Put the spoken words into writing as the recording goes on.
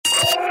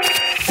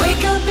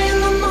Wake up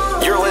in the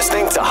morning. You're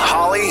listening to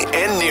Holly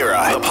and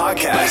Nira, the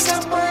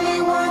podcast.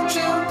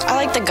 I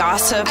like the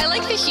gossip. I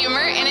like the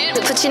humor in it.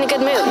 It puts you in a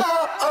good mood.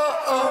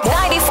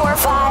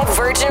 94.5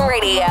 Virgin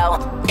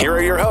Radio. Here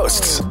are your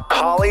hosts,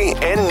 Holly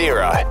and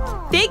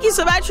Nira. Thank you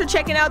so much for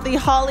checking out the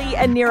Holly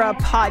and Nira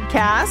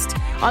podcast.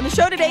 On the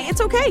show today,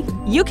 it's okay.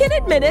 You can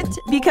admit it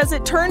because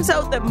it turns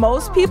out that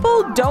most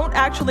people don't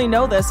actually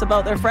know this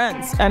about their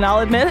friends. And I'll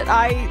admit it,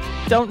 I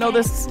don't know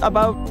this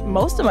about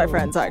most of my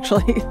friends,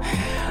 actually.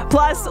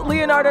 Plus,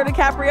 Leonardo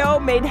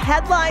DiCaprio made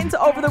headlines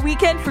over the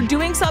weekend for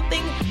doing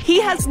something he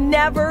has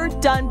never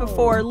done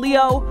before.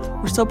 Leo,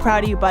 we're so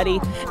proud of you, buddy.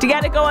 To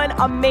get it going,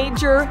 a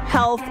major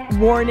health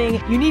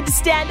warning. You need to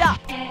stand up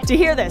to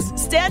hear this.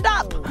 Stand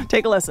up.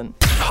 Take a listen.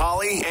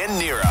 Holly and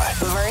Nira.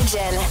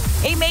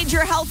 Virgin. A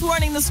major health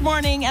warning this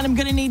morning, and I'm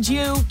going to need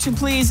you to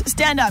please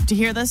stand up to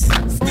hear this.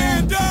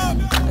 Stand up!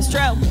 It's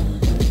true.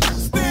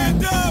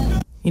 Stand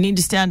up! You need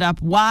to stand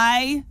up.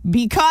 Why?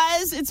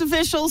 Because it's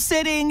official.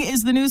 Sitting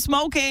is the new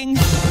smoking.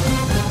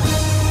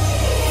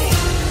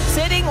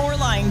 Sitting or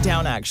lying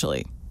down,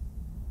 actually.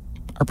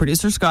 Our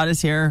producer Scott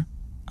is here.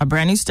 A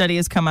brand new study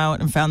has come out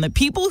and found that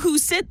people who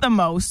sit the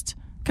most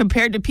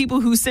compared to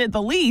people who sit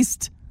the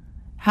least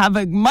have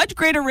a much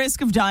greater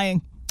risk of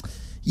dying.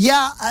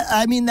 Yeah,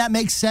 I mean, that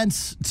makes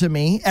sense to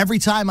me. Every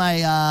time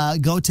I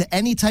go to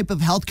any type of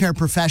healthcare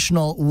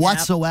professional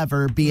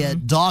whatsoever, be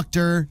it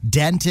doctor,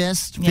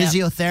 dentist,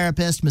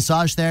 physiotherapist,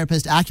 massage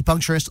therapist,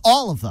 acupuncturist,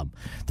 all of them,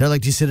 they're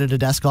like, do you sit at a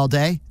desk all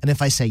day? And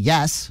if I say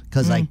yes,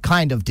 because I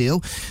kind of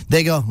do,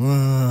 they go,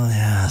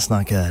 yeah, that's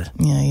not good.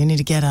 Yeah, you need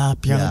to get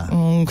up. You're Yeah.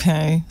 like,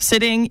 okay.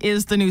 Sitting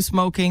is the new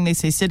smoking. They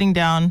say sitting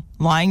down,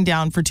 lying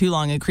down for too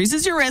long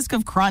increases your risk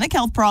of chronic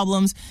health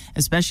problems,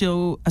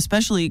 especially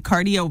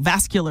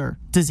cardiovascular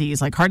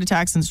disease like heart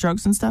attacks and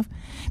strokes and stuff.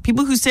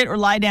 People who sit or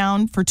lie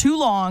down for too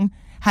long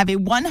have a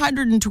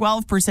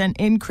 112%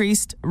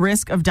 increased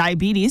risk of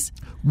diabetes.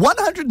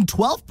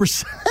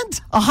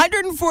 112%?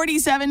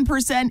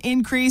 147%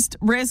 increased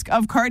risk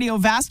of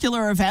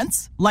cardiovascular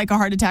events like a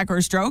heart attack or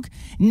a stroke.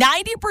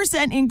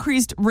 90%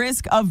 increased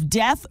risk of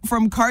death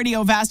from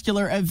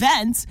cardiovascular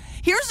events.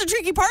 Here's the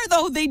tricky part,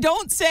 though. They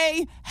don't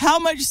say how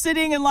much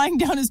sitting and lying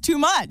down is too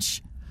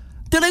much.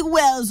 They're like,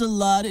 well, it's a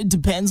lot. It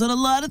depends on a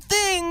lot of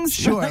things.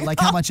 Sure, like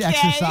how much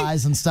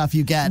exercise and stuff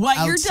you get what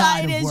your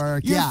outside diet of is,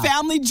 work. your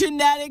family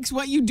genetics,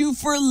 what you do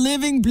for a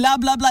living, blah,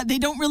 blah, blah. They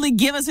don't really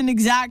give us an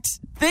exact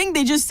thing.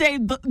 They just say,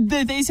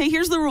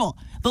 here's the rule.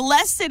 The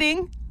less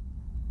sitting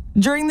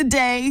during the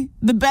day,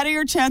 the better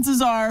your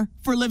chances are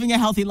for living a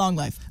healthy, long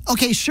life.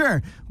 Okay,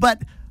 sure.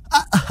 But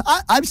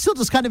I'm still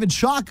just kind of in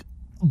shock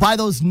by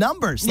those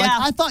numbers. Yeah. Like,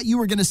 I thought you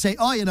were going to say,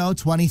 20,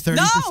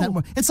 30%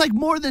 more. It's like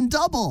more than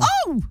double.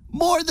 Oh!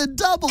 More than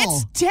double.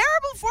 It's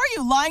terrible for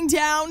you. Lying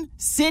down,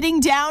 sitting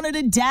down at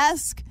a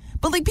desk.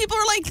 But like people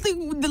are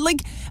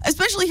like,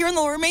 especially here in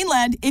the Lower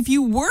Mainland, if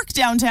you work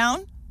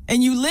downtown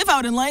and you live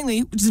out in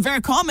Langley, which is very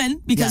common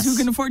because who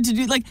can afford to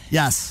do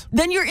Yes.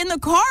 Then you're in the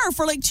car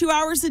for like 2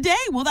 hours a day.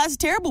 Well, that's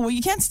terrible. Well,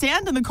 you can't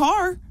stand in the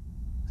car.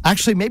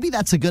 Actually, maybe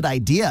that's a good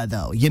idea,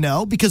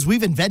 though, because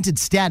we've invented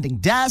standing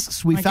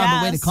desks. We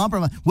found a way to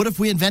compromise. What if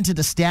we invented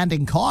a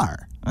standing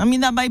car? I mean,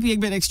 that might be a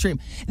bit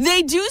extreme.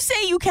 They do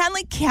say you can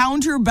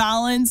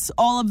counterbalance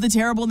all of the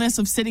terribleness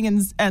of sitting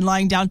and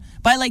lying down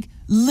by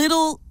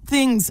little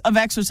things of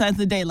exercise of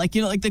the day. Like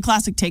the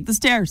classic take the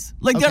stairs.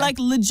 They're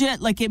legit,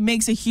 it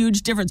makes a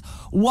huge difference.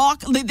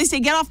 Walk, they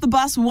say get off the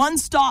bus one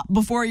stop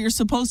before you're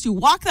supposed to.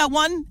 Walk that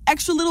one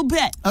extra little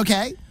bit.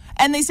 Okay.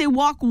 And they say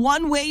walk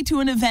one way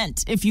to an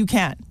event if you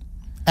can.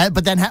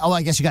 But then,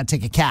 I guess you got to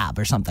take a cab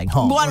or something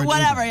home.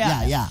 Whatever,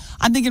 Yeah.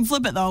 I'm thinking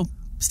flip it, though.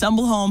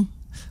 Stumble home.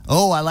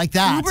 Oh, I like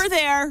that. Uber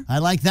there. I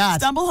like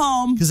that. Stumble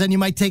home. Because then you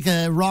might take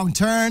a wrong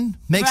turn.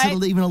 Makes it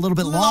even a little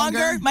bit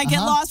longer. Might get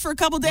lost for a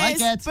couple days.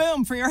 Like it.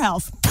 Boom, for your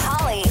health.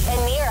 Holly and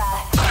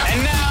Nira.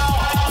 And now,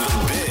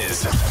 The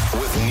Biz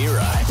with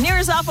Nira.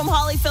 Nira's off. I'm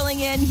Holly filling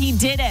in. He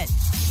did it.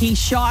 He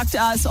shocked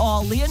us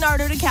all.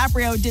 Leonardo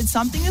DiCaprio did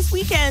something this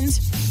weekend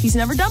he's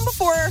never done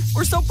before.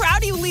 We're so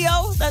proud of you,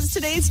 Leo. That's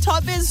today's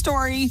Top Biz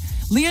story.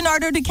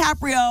 Leonardo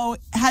DiCaprio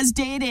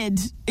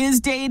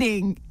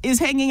is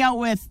hanging out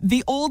with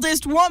the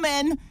oldest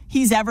woman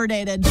he's ever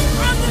dated.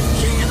 I'm the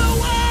king of the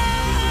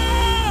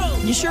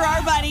world! You sure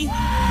are, buddy.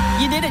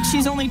 You did it.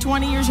 She's only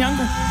 20 years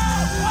younger.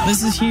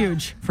 This is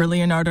huge for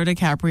Leonardo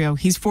DiCaprio.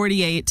 He's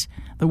 48.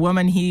 The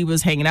woman he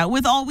was hanging out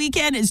with all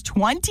weekend is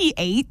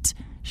 28.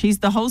 She's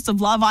the host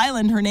of Love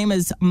Island. Her name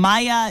is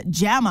Maya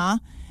Jama.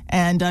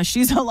 And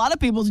she's a lot of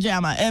people's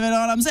Jama. If you know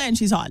what I'm saying,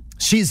 she's hot.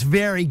 She's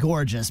very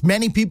gorgeous.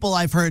 Many people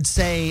I've heard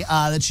say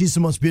that she's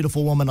the most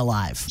beautiful woman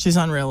alive. She's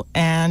unreal.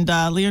 And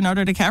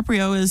Leonardo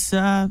DiCaprio is...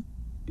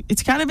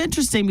 it's kind of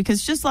interesting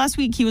because just last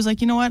week he was like,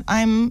 you know what?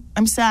 I'm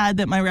sad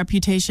that my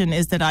reputation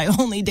is that I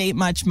only date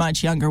much,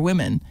 much younger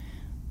women.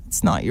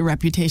 It's not your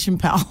reputation,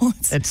 pal.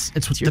 It's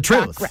your the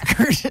truth. Track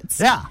record.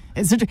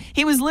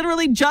 He was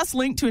literally just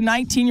linked to a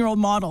 19-year-old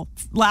model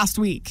last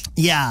week.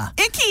 Yeah.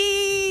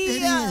 Icky!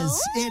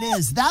 It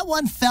is. That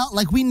one felt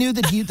like we knew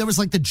that there was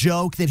like the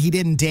joke that he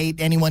didn't date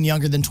anyone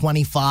younger than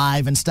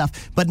 25 and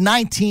stuff. But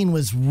 19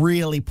 was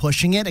really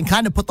pushing it and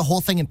kind of put the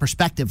whole thing in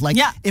perspective. Like,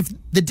 if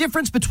the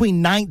difference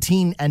between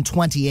 19 and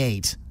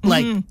 28,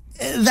 like,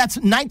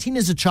 that's 19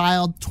 is a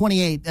child,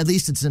 28, at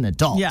least it's an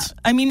adult. Yeah.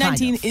 I mean,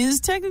 19 is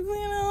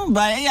technically an adult,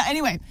 but yeah,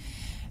 anyway.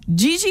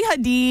 Gigi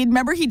Hadid,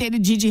 remember he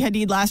dated Gigi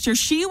Hadid last year?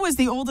 She was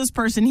the oldest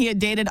person he had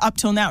dated up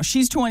till now.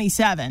 She's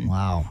 27.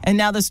 Wow. And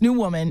now this new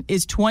woman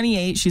is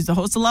 28. She's the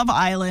host of Love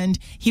Island.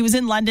 He was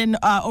in London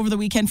over the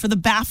weekend for the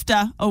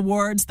BAFTA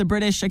Awards, the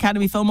British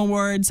Academy Film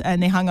Awards,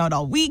 and they hung out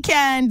all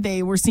weekend.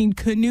 They were seen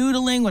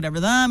canoodling, whatever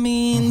that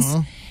means.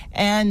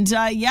 And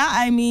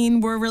I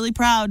mean, we're really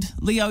proud.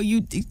 Leo,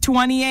 you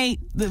 28.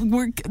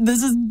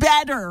 This is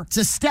better. It's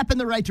a step in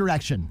the right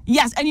direction.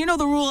 Yes, and you know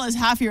the rule is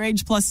half your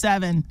age plus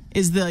 7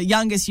 is the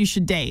youngest you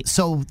should date.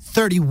 So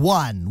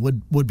 31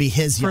 would be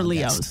his for youngest.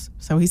 Leo's.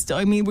 So he's still,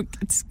 I mean,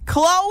 it's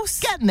close.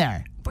 Getting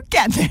there. We're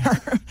getting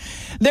there.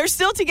 They're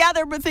still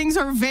together, but things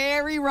are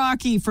very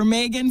rocky for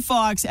Megan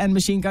Fox and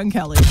Machine Gun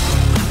Kelly.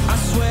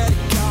 I swear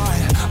to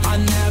God, I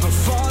never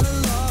fall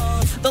in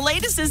love. The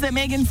latest is that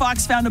Megan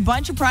Fox found a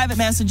bunch of private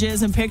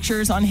messages and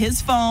pictures on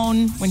his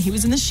phone when he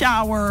was in the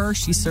shower.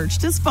 She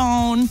searched his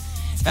phone,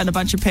 found a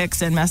bunch of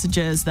pics and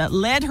messages that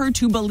led her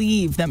to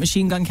believe that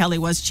Machine Gun Kelly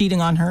was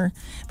cheating on her,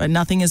 but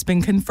nothing has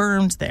been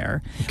confirmed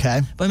there.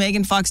 Okay. But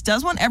Megan Fox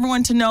does want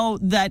everyone to know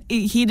that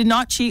he did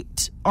not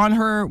cheat on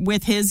her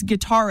with his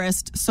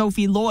guitarist,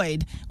 Sophie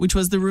Lloyd, which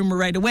was the rumor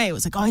right away. It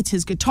was like, oh, it's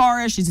his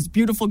guitarist. She's this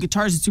beautiful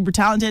guitarist. She's super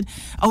talented.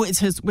 Oh, it's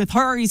his with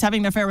her. He's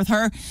having an affair with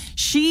her.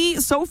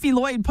 Sophie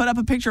Lloyd, put up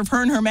a picture of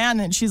her and her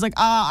man, and she's like,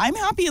 I'm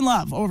happy in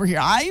love over here.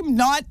 I'm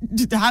not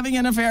having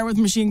an affair with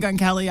Machine Gun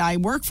Kelly. I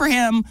work for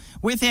him,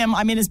 with him.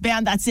 I'm in his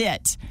band. That's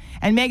it.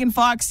 And Megan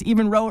Fox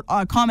even wrote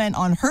a comment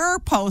on her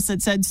post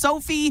that said,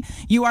 Sophie,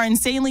 you are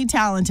insanely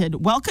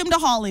talented. Welcome to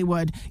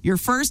Hollywood, your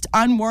first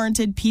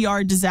unwarranted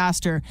PR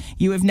disaster.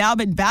 You have now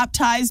been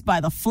baptized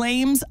by the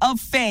flames of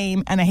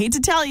fame. And I hate to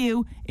tell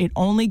you, it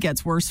only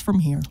gets worse from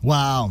here.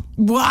 Wow.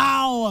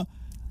 Wow.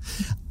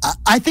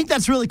 I think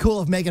that's really cool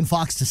of Megan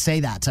Fox to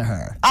say that to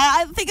her.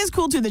 I think it's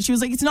cool, too, that she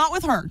was like, it's not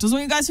with her. Just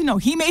want you guys to know,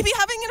 he may be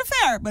having an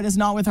affair, but it's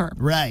not with her.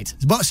 Right.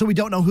 So we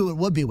don't know who it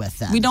would be with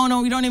then. We don't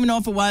know. We don't even know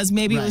if it was.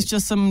 Maybe it was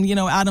just some,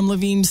 Adam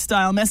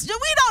Levine-style message.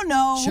 We don't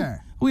know.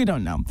 Sure. We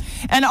don't know.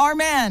 And our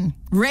man,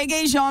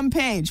 Reggae Jean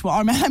Page. Well,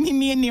 our man, I mean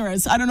me and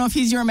Neera's. I don't know if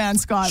he's your man,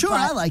 Scott. Sure,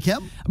 I like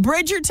him.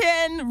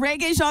 Bridgerton,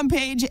 Reggae Jean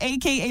Page,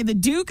 a.k.a. the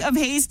Duke of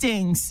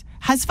Hastings,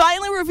 has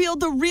finally revealed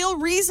the real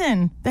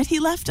reason that he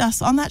left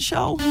us on that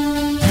show.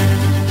 I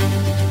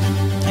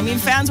mean,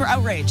 fans were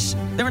outraged.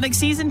 They were like,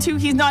 season 2,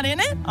 he's not in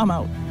it? I'm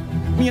out.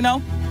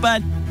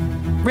 But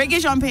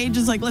Reggae Jean Page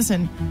is like,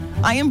 listen,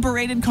 I am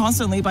berated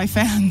constantly by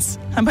fans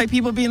and by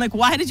people being like,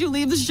 why did you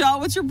leave the show?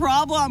 What's your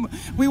problem?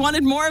 We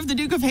wanted more of the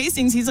Duke of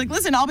Hastings. He's like,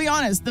 listen, I'll be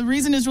honest. The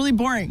reason is really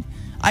boring.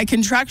 I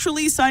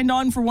contractually signed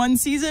on for 1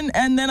 season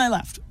and then I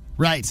left.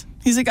 Right.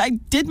 He's like, I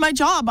did my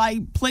job.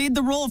 I played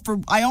the role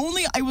I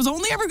was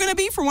only ever going to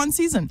be for 1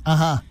 season.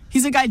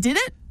 He's like, I did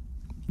it.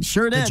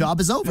 Sure did. The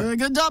job is over.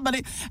 Good job,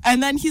 buddy.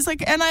 And then he's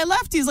like, and I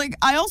left. He's like,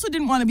 I also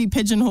didn't want to be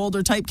pigeonholed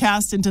or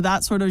typecast into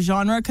that sort of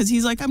genre because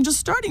he's like, I'm just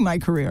starting my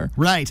career.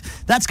 Right.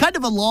 That's kind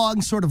of a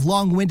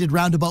long-winded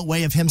roundabout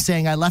way of him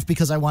saying I left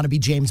because I want to be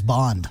James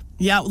Bond.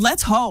 Yeah,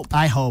 let's hope.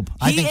 I hope.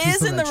 I think he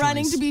is in the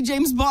running to be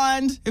James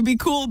Bond. It'd be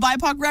cool.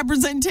 BIPOC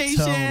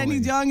representation. Totally.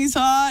 He's young, he's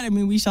hot. I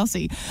mean, we shall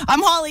see.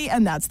 I'm Holly,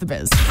 and that's The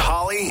Biz.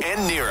 Holly and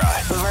Neera.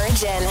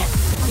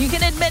 Virgin. You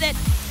can admit it.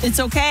 It's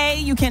okay.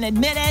 You can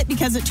admit it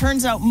because it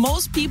turns out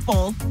most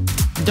people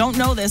don't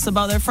know this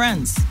about their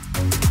friends.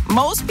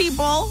 Most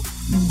people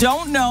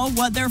don't know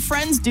what their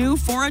friends do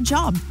for a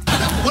job.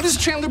 What is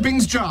Chandler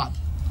Bing's job?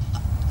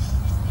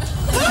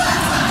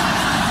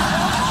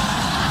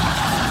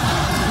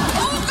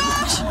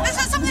 This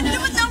has something to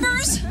do with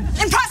numbers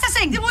and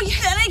processing. Well,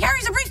 he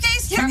carries a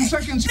briefcase. 10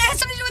 seconds. It has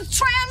something to do with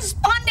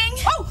transponding.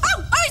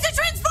 He's a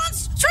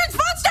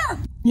transponster.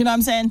 You know what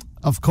I'm saying?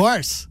 Of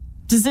course.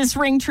 Does this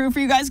ring true for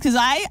you guys? Because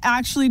I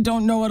actually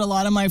don't know what a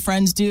lot of my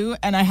friends do,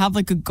 and I have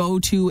like a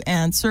go-to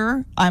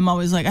answer. I'm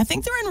always like, I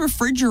think they're in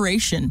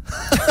refrigeration.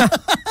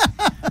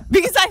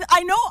 Because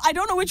I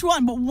don't know which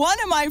one, but one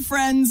of my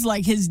friends,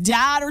 like his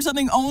dad or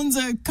something, owns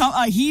a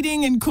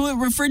heating and cooling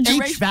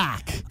refrigeration.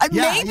 HVAC.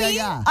 Maybe.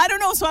 Yeah. I don't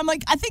know. So I'm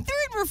like, I think they're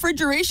in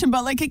refrigeration,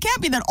 but like it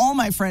can't be that all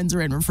my friends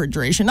are in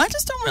refrigeration. I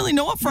just don't really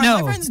know what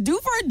my friends do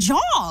for a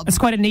job. It's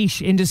quite a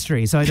niche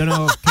industry, so I don't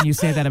know. Can you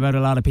say that about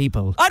a lot of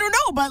people? I don't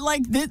know, but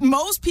like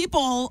most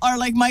people are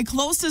like my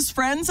closest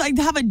friends. I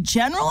have a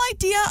general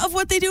idea of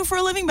what they do for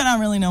a living, but I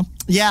don't really know.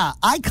 Yeah,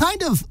 I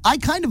kind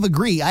of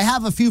agree. I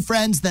have a few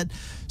friends that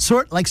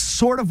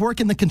sort of work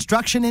in the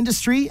construction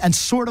industry and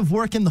sort of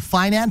work in the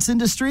finance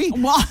industry.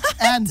 What?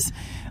 And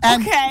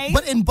okay.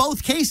 But in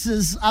both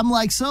cases, I'm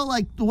like, so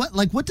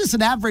what does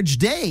an average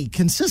day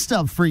consist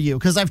of for you?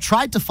 Because I've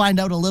tried to find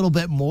out a little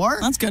bit more.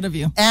 That's good of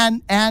you.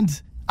 And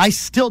I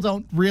still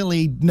don't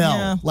really know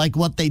Yeah. like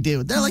what they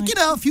do. They're like,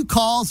 a few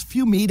calls, a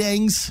few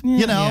meetings,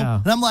 Yeah.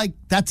 And I'm like,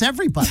 that's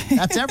everybody.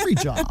 That's every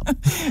job.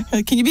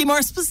 Can you be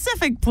more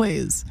specific,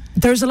 please?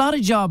 There's a lot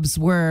of jobs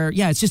where,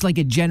 it's just like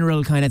a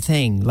general kind of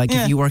thing. Like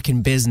if you work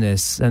in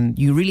business and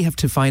you really have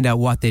to find out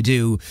what they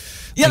do.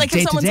 Yeah, like day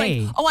if to someone's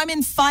day. like, oh, I'm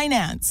in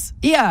finance.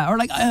 Yeah, or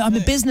like I'm a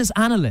business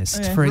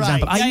analyst, for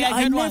example. Right. Yeah,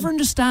 I good never one.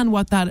 understand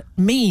what that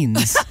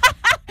means.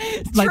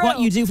 Like what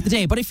True. you do for the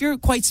day. But if you're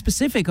quite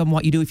specific on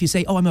what you do, if you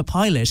say, oh, I'm a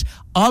pilot,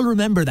 I'll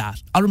remember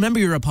that. I'll remember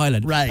you're a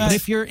pilot. Right. But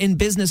if you're in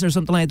business or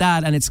something like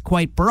that and it's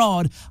quite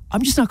broad,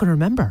 I'm just not going to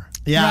remember.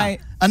 Yeah.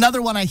 Right.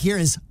 Another one I hear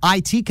is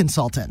IT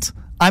consultant.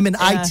 I'm an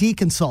IT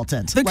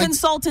consultant. The Like,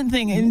 consultant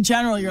thing in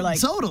general, you're like,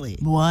 totally.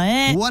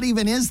 what? What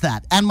even is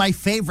that? And my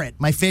favorite,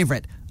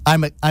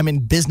 I'm in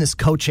business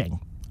coaching.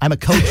 I'm a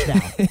coach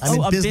now.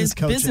 I'm in business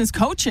coaching. Business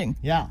coaching.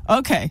 Yeah.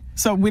 Okay.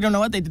 So we don't know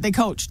what they did. They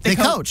coach. They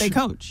coach. They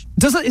coach.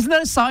 Isn't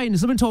that a sign?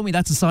 Someone told me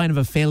that's a sign of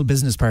a failed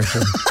business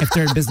person if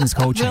they're in business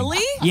coaching.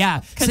 Really? Yeah.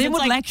 'Cause Same it's with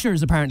like-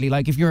 lectures, apparently.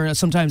 Like if you're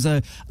sometimes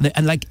an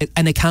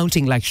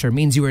accounting lecture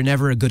means you were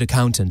never a good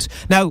accountant.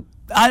 Now,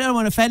 I don't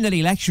want to offend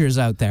any lecturers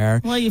out there.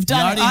 Well, you've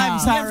done it. I'm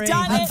sorry. You've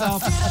done it.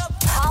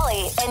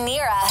 Holly and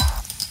Nira.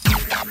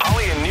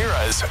 Holly and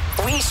Nira's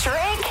We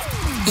shrink.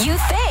 You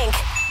think.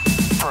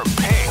 for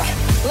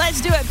Pink. Let's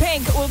do it.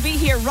 Pink will be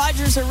here,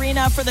 Rogers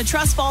Arena, for the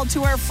Trust Fall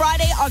Tour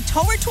Friday,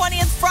 October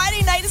 20th.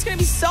 Friday night is going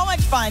to be so much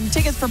fun.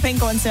 Tickets for Pink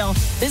go on sale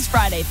this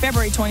Friday,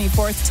 February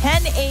 24th,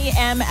 10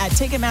 a.m. at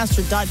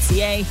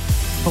Ticketmaster.ca.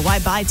 But why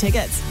buy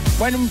tickets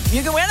when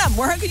you can win them?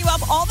 We're hooking you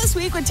up all this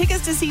week with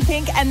tickets to see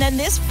Pink. And then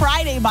this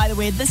Friday, by the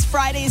way, this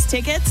Friday's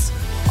tickets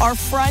are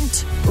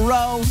front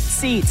row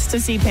seats to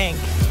see Pink.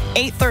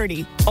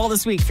 8:30 all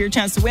this week for your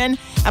chance to win.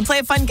 And play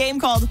a fun game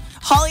called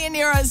Holly and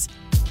Nira's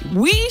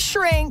We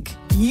Shrink,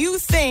 You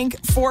Think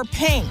for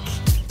Pink.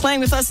 Playing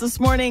with us this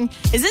morning,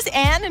 is this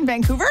Anne in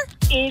Vancouver?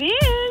 It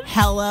is.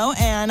 Hello,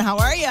 Anne. How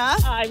are ya?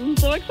 I'm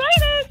so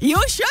excited. You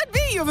should be.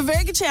 You have a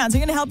very good chance. I'm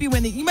going to help you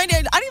win. I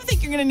don't even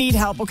think you're going to need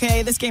help,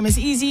 okay? This game is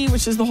easy,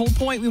 which is the whole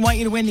point. We want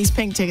you to win these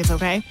Pink tickets,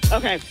 okay?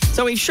 Okay.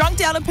 So we've shrunk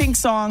down a Pink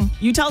song.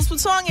 You tell us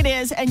what song it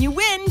is, and you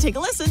win. Take a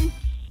listen.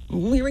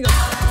 Ooh, here we go.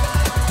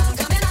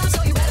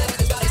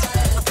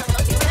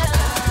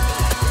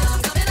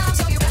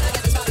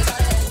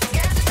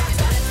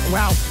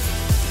 Wow.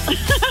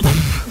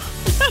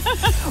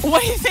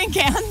 What do you think,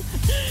 Anne?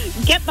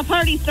 Get the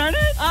party started.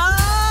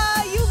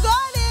 You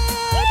got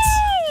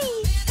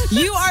it.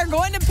 You are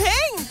going to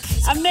Pink.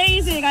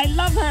 Amazing. I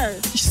love her.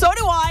 So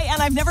do I,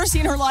 and I've never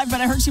seen her live, but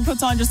I heard she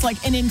puts on just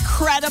like an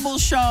incredible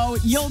show.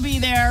 You'll be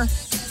there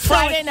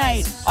Friday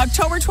night,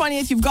 October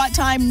 20th. You've got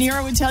time.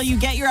 Nira would tell you,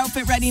 get your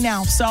outfit ready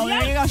now. So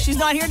there you go. She's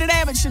not here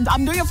today, but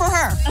I'm doing it for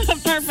her.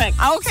 Perfect.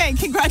 Okay,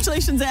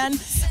 congratulations, Anne.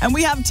 And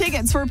we have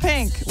tickets for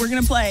Pink. We're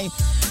going to play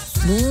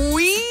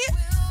We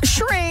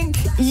Shrink,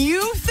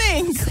 You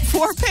Think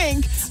for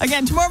Pink.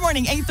 Again, tomorrow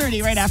morning,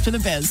 8:30, right after the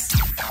biz.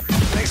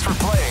 Thanks for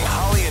playing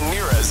Holly and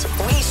Nira's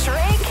We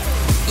shrink.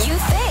 You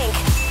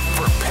think.